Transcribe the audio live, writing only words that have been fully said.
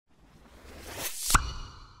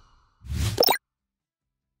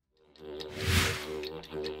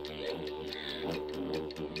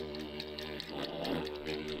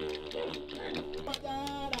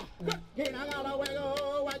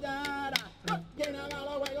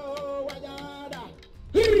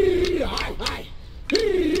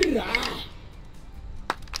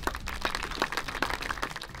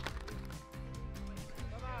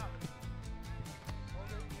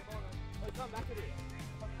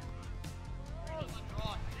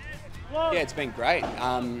Yeah, it's been great.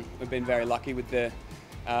 We've been very lucky with the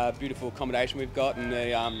beautiful accommodation we've got and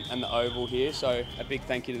the oval here. So a big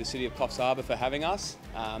thank you to the City of Coffs Harbour for having us.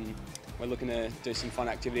 We're looking to do some fun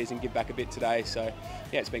activities and give back a bit today. So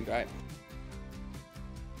yeah, it's been great.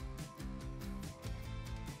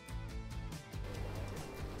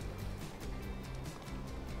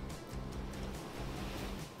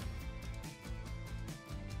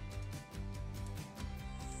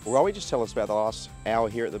 Well, just tell us about the last hour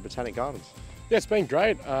here at the Botanic Gardens. Yeah, it's been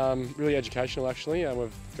great. Really educational, actually.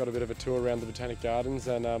 We've got a bit of a tour around the Botanic Gardens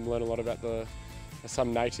and learned a lot about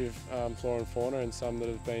some native flora and fauna and some that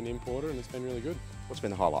have been imported, and it's been really good. What's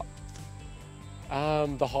been the highlight?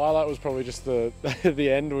 The highlight was probably just the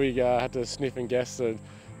end. We had to sniff and guess a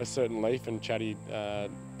certain leaf, and Chatty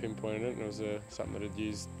pinpointed it, and it was something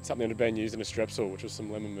that had been used in a strepsil, which was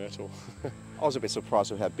some lemon myrtle. I was a bit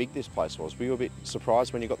surprised with how big this place was. Were you a bit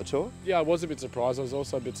surprised when you got the tour? Yeah, I was a bit surprised. I was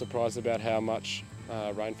also a bit surprised about how much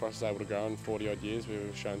rainforest was able to grow in 40 odd years. We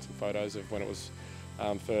were shown some photos of when it was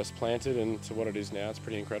first planted and to what it is now. It's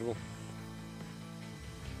pretty incredible.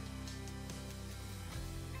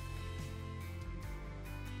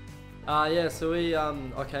 Yeah, so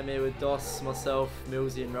I came here with Dos, myself,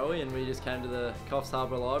 Millsy and Rowie, and we just came to the Coffs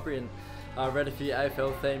Harbour Library and read a few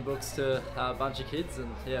AFL themed books to a bunch of kids,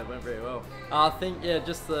 and yeah, it went very well. I think, yeah,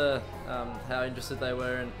 just how interested they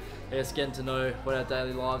were and I guess getting to know what our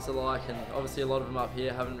daily lives are like, and obviously a lot of them up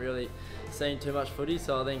here haven't really seen too much footy,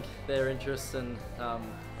 so I think their interest and I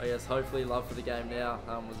guess hopefully love for the game now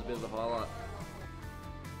was a bit of the highlight.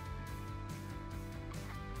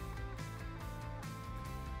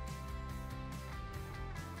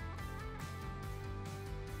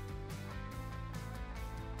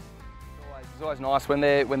 It's always nice when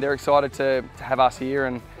they're excited to have us here,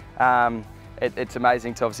 and it's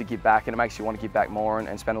amazing to obviously give back, and it makes you want to give back more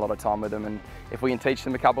and spend a lot of time with them. And if we can teach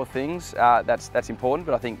them a couple of things, that's important.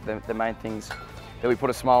 But I think the main things that we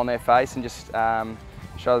put a smile on their face and just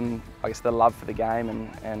show them, I guess, the love for the game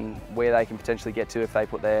and where they can potentially get to if they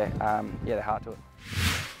put their heart to it.